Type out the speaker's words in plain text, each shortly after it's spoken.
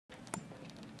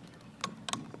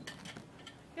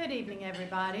Good evening,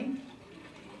 everybody.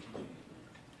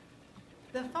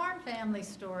 The farm family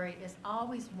story is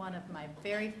always one of my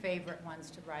very favorite ones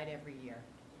to write every year.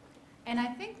 And I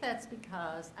think that's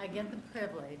because I get the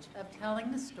privilege of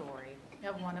telling the story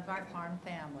of one of our farm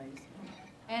families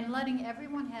and letting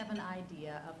everyone have an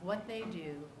idea of what they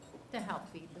do to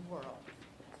help feed the world.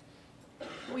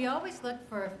 We always look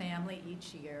for a family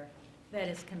each year that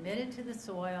is committed to the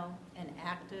soil and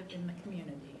active in the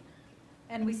community.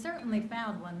 And we certainly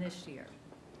found one this year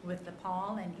with the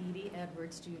Paul and Eadie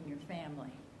Edwards Jr. family.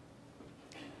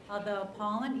 Although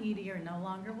Paul and Eadie are no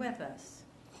longer with us,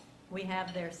 we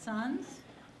have their sons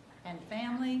and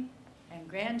family and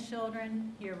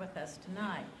grandchildren here with us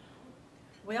tonight.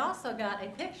 We also got a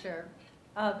picture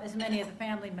of as many of the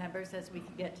family members as we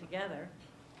could get together,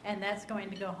 and that's going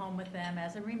to go home with them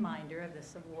as a reminder of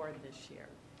this award this year.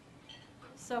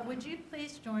 So would you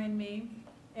please join me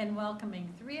in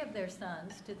welcoming three of their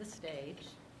sons to the stage,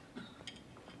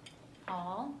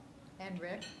 Paul and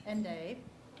Rick and Dave,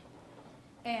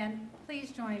 and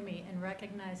please join me in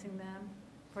recognizing them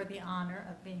for the honor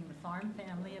of being the Farm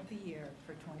Family of the Year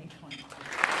for 2020.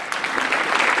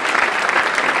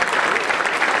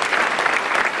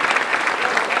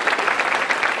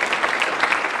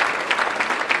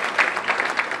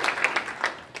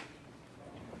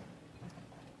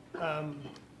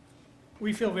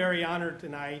 We feel very honored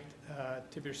tonight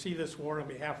to receive this award on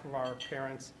behalf of our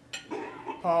parents,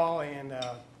 Paul, and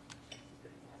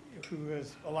who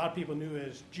is, a lot of people knew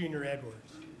as Junior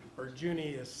Edwards, or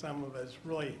Junie as some of his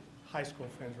really high school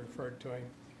friends referred to him,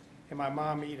 and my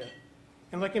mom, Eadie.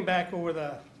 And looking back over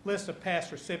the list of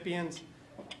past recipients,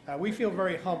 we feel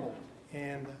very humbled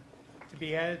and to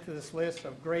be added to this list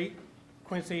of great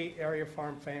Quincy area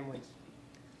farm families.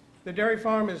 The dairy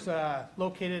farm is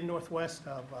located northwest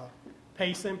of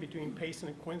Payson, between Payson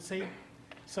and Quincy.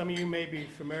 Some of you may be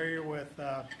familiar with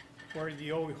where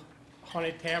the old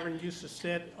Haunted Tavern used to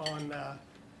sit on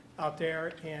out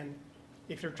there. And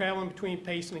if you're traveling between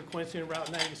Payson and Quincy on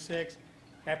Route 96,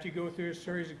 after you go through a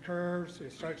series of curves,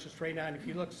 it starts to straighten out. If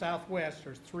you look southwest,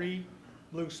 there's three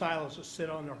blue silos that sit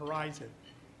on the horizon,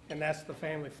 and that's the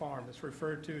family farm. It's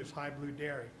referred to as High Blue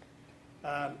Dairy.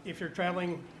 If you're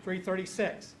traveling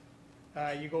 336,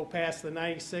 you go past the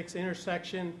 96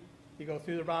 intersection, you go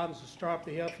through the mountains and start up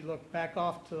the hill. If you look back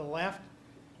off to the left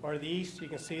or the east, you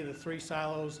can see the three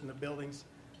silos and the buildings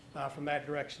from that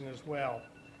direction as well.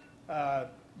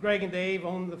 Greg and Dave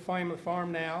own the family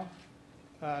farm now.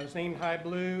 It's named High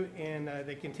Blue, and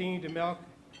they continue to milk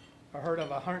a herd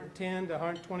of 110 to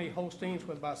 120 Holsteins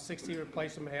with about 60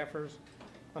 replacement heifers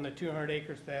on the 200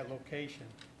 acres at that location.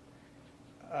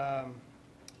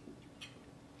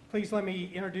 Please let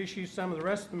me introduce you to some of the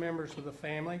rest of the members of the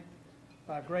family.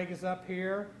 Greg is up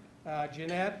here.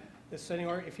 Jeanette is sitting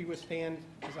over, if you would stand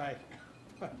as I.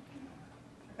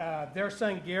 Their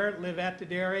son Garrett lived at the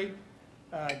dairy.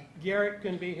 Garrett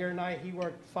couldn't be here tonight. He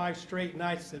worked 5 straight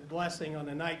nights at Blessing on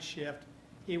the night shift.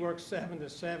 He worked 7 to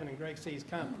 7, and Greg says he's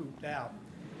kind of pooped out.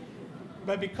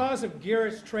 But because of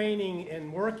Garrett's training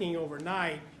and working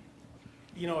overnight,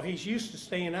 you know, he's used to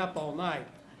staying up all night.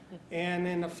 And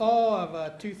in the fall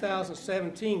of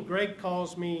 2017, Greg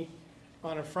calls me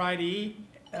on a Friday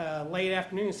late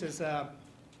afternoon and says,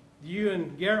 you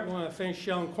and Garrett want to finish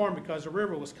shelling corn because the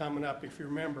river was coming up, if you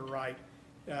remember right.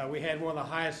 We had one of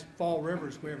the highest fall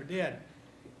rivers we ever did.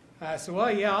 I said, well,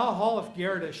 yeah, I'll haul if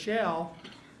Garrett a shell.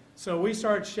 So we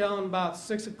started shelling about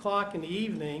 6 o'clock in the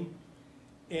evening,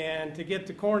 and to get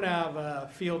the corn out of a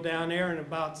field down there, and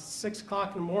about 6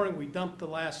 o'clock in the morning, we dumped the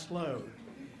last load.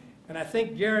 And I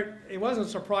think Garrett, it wasn't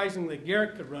surprising that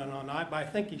Garrett could run all night, but I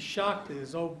think he's shocked that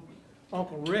his old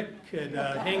Uncle Rick could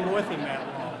hang with him that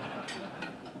long.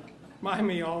 Remind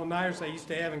me of all the nighters I used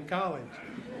to have in college.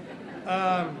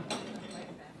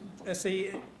 Let's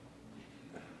see.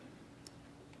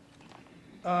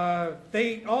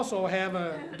 They also have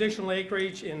additional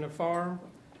acreage in the farm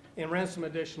and rent some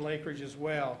additional acreage as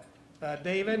well.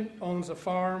 David owns a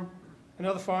farm,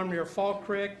 another farm near Fall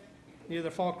Creek, near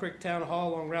the Fall Creek Town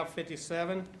Hall along Route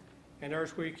 57, and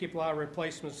there's where you keep a lot of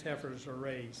replacements heifers are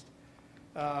raised.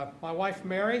 My wife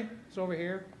Mary is over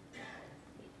here,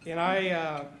 and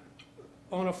I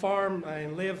own a farm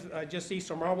and live just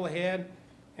east of Marblehead,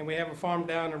 and we have a farm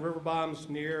down in the river bottoms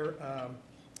near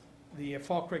the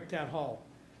Fall Creek Town Hall.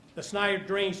 The Snyder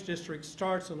Drainage District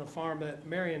starts on the farm that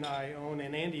Mary and I own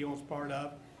and Andy owns part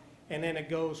of, and then it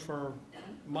goes for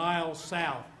miles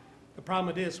south. The problem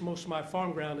with this, most of my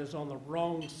farm ground is on the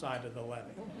wrong side of the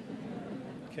levee.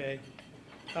 Okay.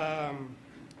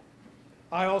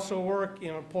 I also work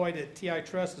employed at TI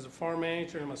Trust as a farm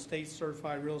manager, and I'm a state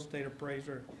certified real estate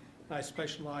appraiser, and I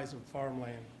specialize in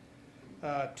farmland.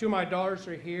 Two of my daughters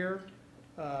are here,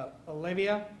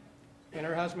 Olivia and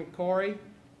her husband Corey,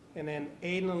 and then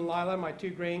Aiden and Lila, my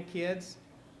two grandkids,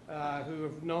 who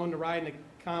have known to ride in the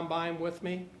combine with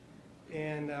me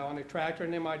and on the tractor,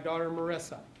 and then my daughter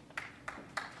Marissa.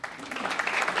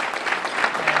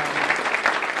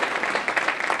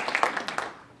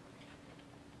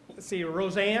 Let's see,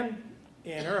 Roseanne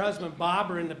and her husband Bob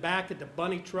are in the back at the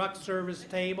Bunny Truck Service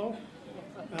table.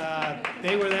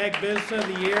 They were the Egg Business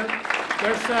of the Year.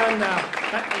 Their son,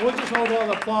 we'll just hold all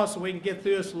the applause so we can get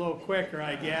through this a little quicker,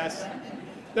 I guess.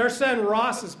 Their son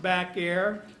Ross is back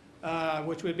here,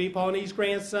 which would be Pauline's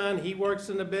grandson. He works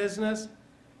in the business.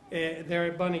 They're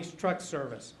at Bunny's Truck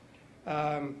Service.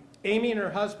 Amy and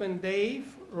her husband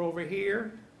Dave are over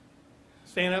here.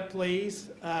 Stand up,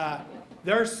 please.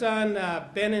 Their son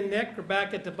Ben and Nick are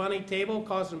back at the Bunny table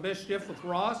causing mischief with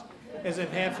Ross, as it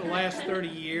have for the last 30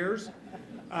 years.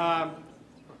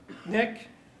 Nick,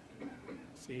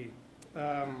 let's see,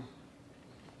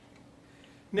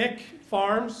 Nick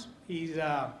farms. He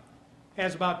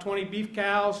has about 20 beef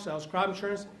cows, sells crop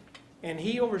insurance, and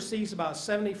he oversees about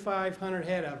 7,500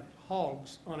 head of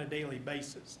hogs on a daily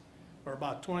basis, or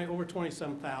about over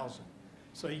 27,000.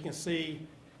 So you can see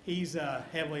he's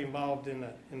heavily involved in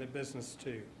the business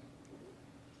too.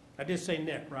 I did say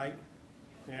Nick, right?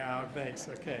 Yeah, thanks.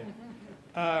 Okay.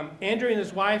 Andrew and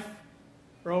his wife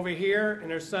are over here, and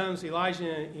their sons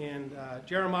Elijah and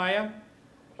Jeremiah.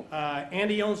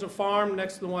 Andy owns a farm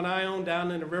next to the one I own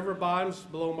down in the river bottoms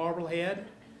below Marblehead.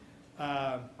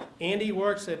 Andy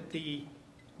works at the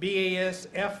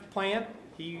BASF plant.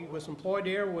 He was employed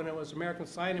there when it was American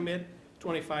Cyanamid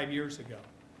 25 years ago.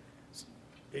 It's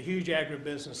a huge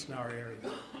agribusiness in our area.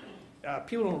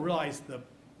 People don't realize the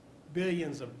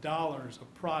billions of dollars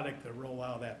of product that roll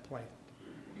out of that plant.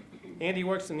 Andy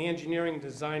works in the engineering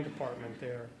design department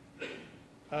there.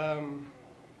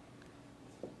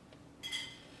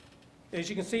 As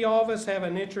you can see, all of us have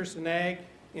an interest in ag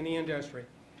in the industry.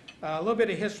 A little bit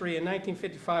of history. In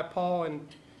 1955, Paul and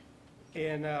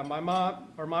my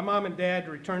mom and dad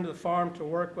returned to the farm to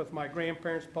work with my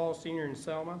grandparents, Paul Sr. and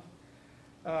Selma.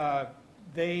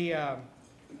 They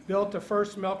built the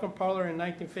first milking parlor in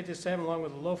 1957, along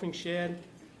with a loafing shed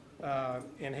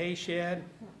and hay shed.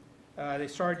 They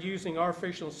started using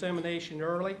artificial insemination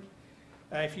early.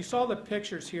 If you saw the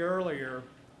pictures here earlier,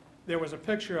 there was a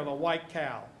picture of a white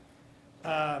cow.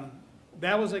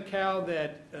 That was a cow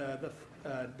that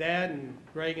Dad and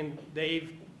Greg and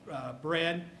Dave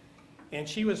bred, and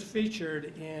she was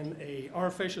featured in an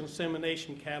artificial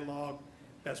insemination catalog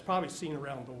that's probably seen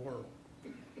around the world.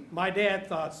 My dad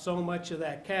thought so much of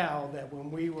that cow that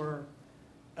when we were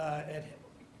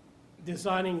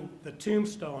designing the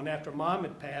tombstone after Mom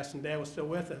had passed and Dad was still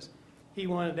with us, he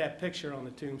wanted that picture on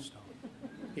the tombstone.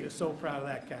 He was so proud of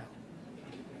that cow.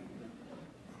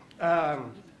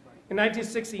 In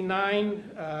 1969,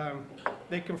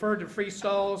 they converted to free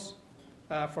stalls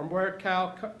for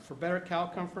better cow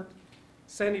comfort.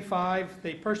 75,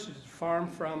 they purchased the farm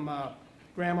from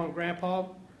Grandma and Grandpa.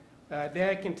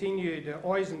 Dad continued to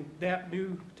always adapt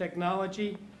new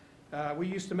technology. We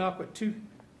used to milk with two,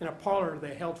 in a parlor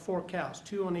they held 4 cows,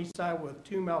 2 on each side with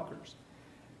 2 milkers.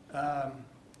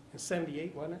 In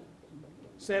 78, wasn't it?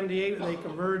 78, they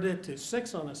converted it to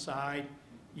 6 on the side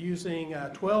using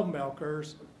 12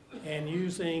 milkers and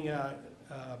using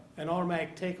an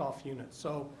automatic takeoff unit.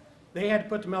 So they had to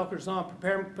put the milkers on,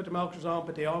 prepare them to put the milkers on,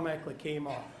 but they automatically came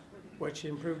off, which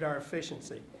improved our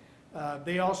efficiency.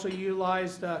 They also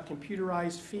utilized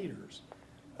computerized feeders.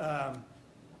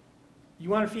 You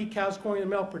want to feed cows according to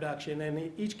milk production,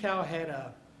 and each cow had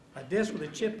a disc with a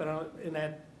chip in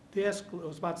that disc. It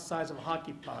was about the size of a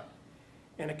hockey puck.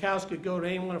 And the cows could go to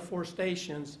any one of 4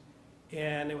 stations,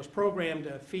 and it was programmed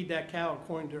to feed that cow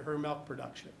according to her milk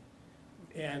production.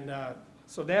 And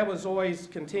so that was always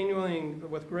continuing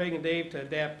with Greg and Dave to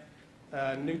adapt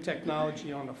new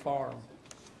technology on the farm.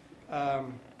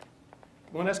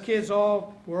 When us kids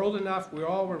all were old enough, we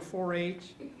all were in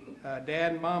 4-H.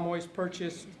 Dad and Mom always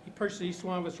purchased each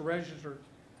one of us a registered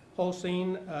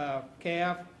Holstein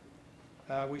calf.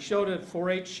 We showed it at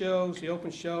 4-H shows, the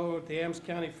open show at the Adams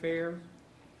County Fair.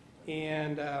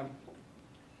 And us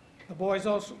boys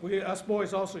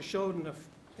also showed in the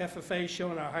FFA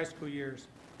show in our high school years.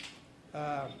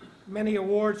 Many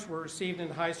awards were received in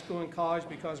high school and college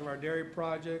because of our dairy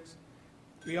projects.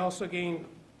 We also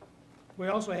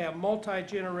have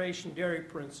multi-generation dairy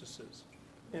princesses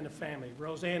in the family.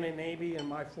 Roseanne and Eadie and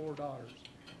my 4 daughters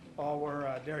all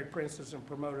were dairy princesses and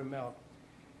promoted milk.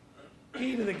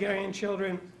 Each of the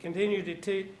grandchildren continued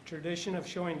the tradition of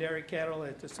showing dairy cattle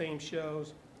at the same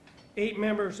shows. 8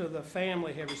 members of the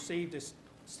family have received a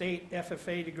state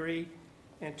FFA degree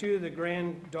and 2 of the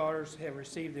granddaughters have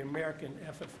received the American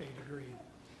FFA degree.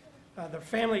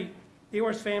 The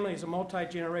Edwards family is a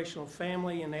multi-generational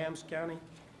family in Adams County,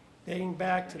 dating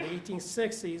back to the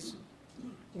 1860s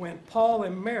when Paul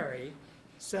and Mary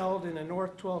settled in the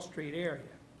North 12th Street area.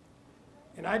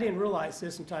 And I didn't realize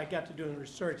this until I got to doing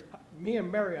research. Me and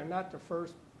Mary are not the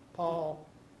first Paul.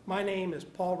 My name is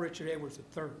Paul Richard Edwards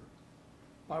III.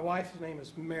 My wife's name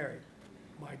is Mary.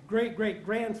 My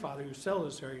great-great-grandfather who settled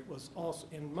this area was also,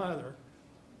 and mother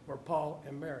were Paul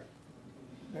and Mary.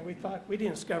 And we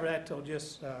didn't discover that till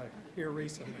just here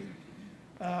recently.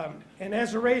 And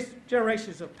as the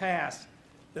generations have passed,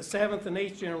 the 7th and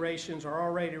 8th generations are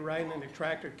already riding in the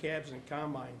tractor cabs and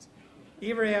combines.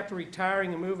 Even after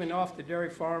retiring and moving off the dairy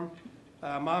farm,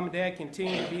 Mom and Dad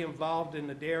continued to be involved in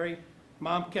the dairy.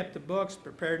 Mom kept the books,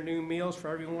 prepared new meals for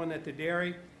everyone at the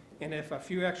dairy, and if a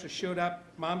few extras showed up,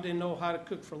 Mom didn't know how to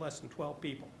cook for less than 12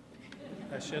 people.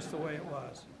 That's just the way it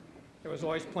was. There was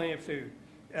always plenty of food.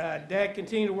 Dad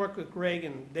continued to work with Greg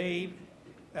and Dave.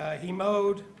 He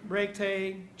mowed, raked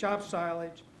hay, chopped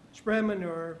silage, spread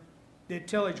manure, did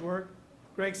tillage work.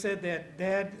 Greg said that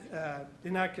Dad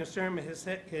did not concern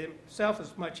himself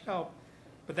as much help,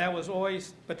 but that was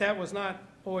not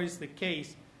always the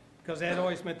case, because that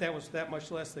always meant that was that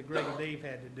much less that Greg and Dave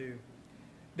had to do.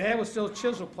 Dad was still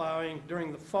chisel plowing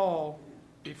during the fall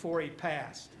before he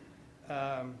passed.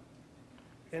 And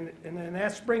then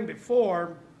that spring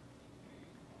before,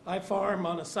 I farmed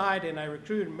on the side and I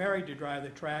recruited Mary to drive the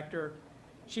tractor.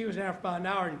 She was there for about an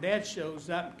hour and Dad shows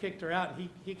up and kicked her out, and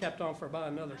he kept on for about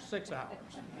another 6 hours.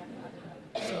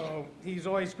 So he's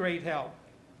always great help.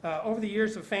 Over the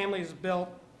years, the family has built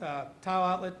tile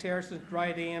outlet terraces,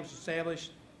 dry dams,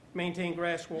 established, maintained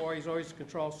grass quarries, always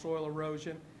controlled soil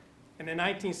erosion. In the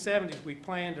 1970s, we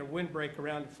planned a windbreak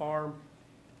around the farm,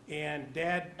 and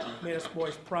Dad made us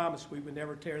boys promise we would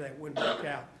never tear that windbreak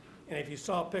out. And if you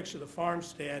saw a picture of the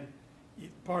farmstead,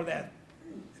 part of that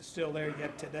is still there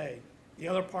yet today. The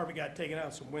other part we got taken out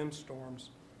in some windstorms.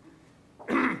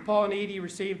 Paul and Eadie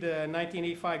received the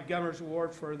 1985 Governor's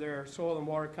Award for their soil and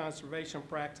water conservation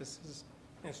practices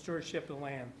and stewardship of the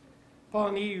land. Paul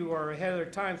and Eadie were ahead of their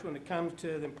times when it comes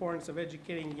to the importance of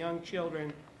educating young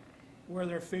children where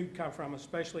their food comes from,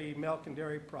 especially milk and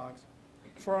dairy products.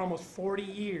 For almost 40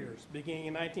 years, beginning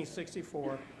in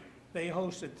 1964, they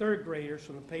hosted 3rd graders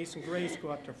from the Payson grade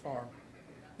school at their farm.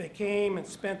 They came and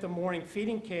spent the morning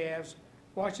feeding calves,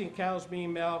 watching cows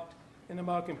being milked in the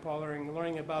milking parlor, and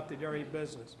learning about the dairy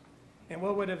business. And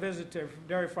what would a visit to a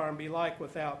dairy farm be like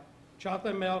without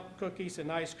chocolate milk, cookies, and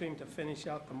ice cream to finish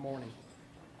out the morning?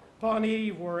 Paul and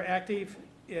Eadie were active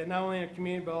not only in the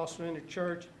community but also in the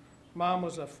church. Mom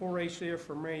was a 4-H leader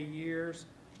for many years.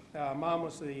 Mom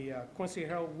was the Quincy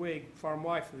Herald-Whig Farm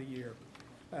Wife of the Year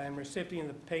and recipient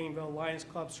of the Paynesville Lions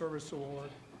Club Service Award.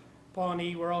 Paul and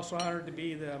Eadie were also honored to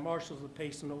be the marshals of the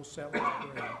Payson Old Settlers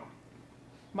Parade.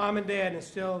 Mom and Dad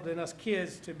instilled in us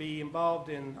kids to be involved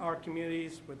in our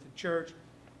communities with the church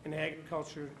and the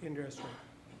agriculture industry.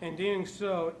 In doing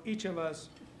so, each of us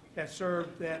has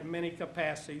served that in many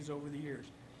capacities over the years.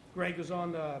 Greg was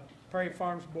on the Prairie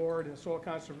Farms Board and Soil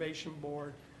Conservation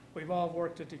Board. We've all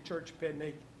worked at the church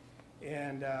picnic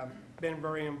and been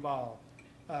very involved.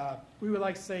 We would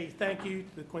like to say thank you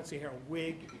to the Quincy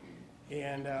Herald-Whig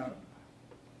and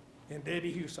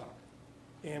Debbie Husar.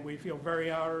 And we feel very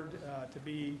honored to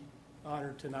be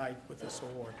honored tonight with this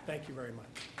award. Thank you very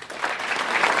much.